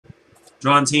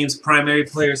Drawn Teams Primary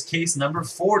Players case number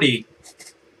 40.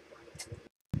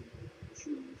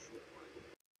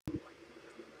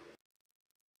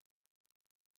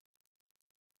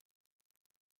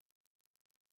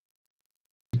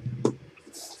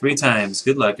 Three times.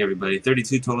 Good luck, everybody.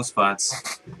 32 total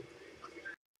spots.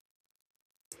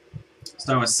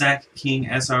 Start with Sack King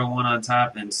SR1 on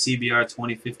top and CBR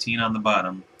 2015 on the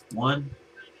bottom. 1,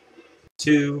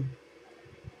 2,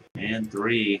 and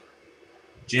 3.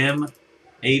 Gematron,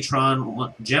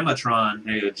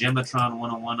 there you go. Gematron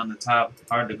 101 on the top,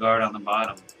 hard to guard on the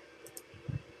bottom.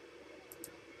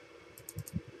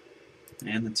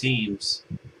 And the teams.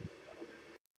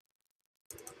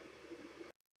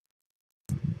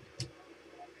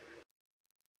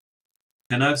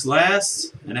 Canucks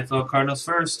last, NFL Cardinals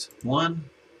first. 1,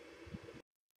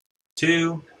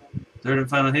 2, third and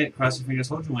final hit. Cross your fingers,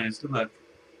 hold your wings. Good luck.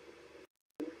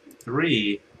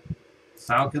 3,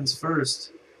 Falcons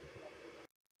first.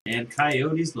 And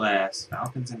Coyotes last.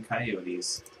 Falcons and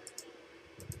Coyotes.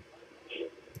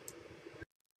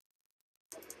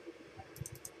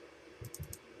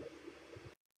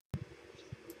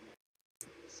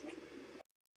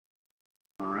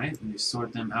 Alright, let me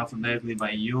sort them alphabetically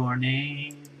by your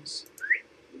names.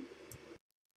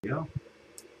 There you go.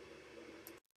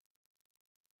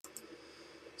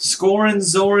 Scorin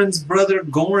Zoran's brother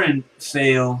Goran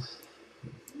fail.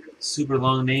 Super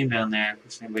long name down there.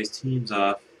 Pushing everybody's teams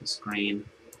off the screen.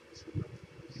 There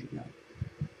you go.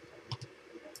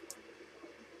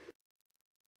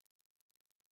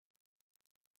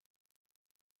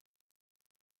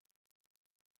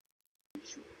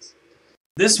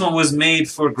 This one was made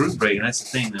for group breaking. That's the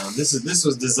thing, though. This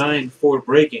was designed for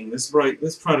breaking. This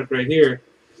product right here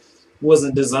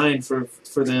wasn't designed for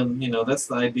them. You know, that's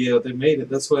the idea. They made it.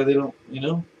 That's why they don't. You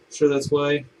know, I'm sure that's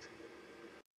why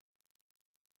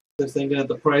they're thinking at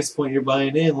the price point you're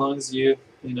buying in. As long as you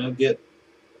get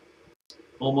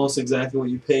almost exactly what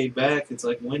you paid back, it's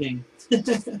like winning.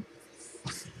 All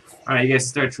right, you guys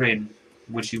start trading,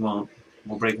 which you won't.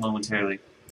 We'll break momentarily.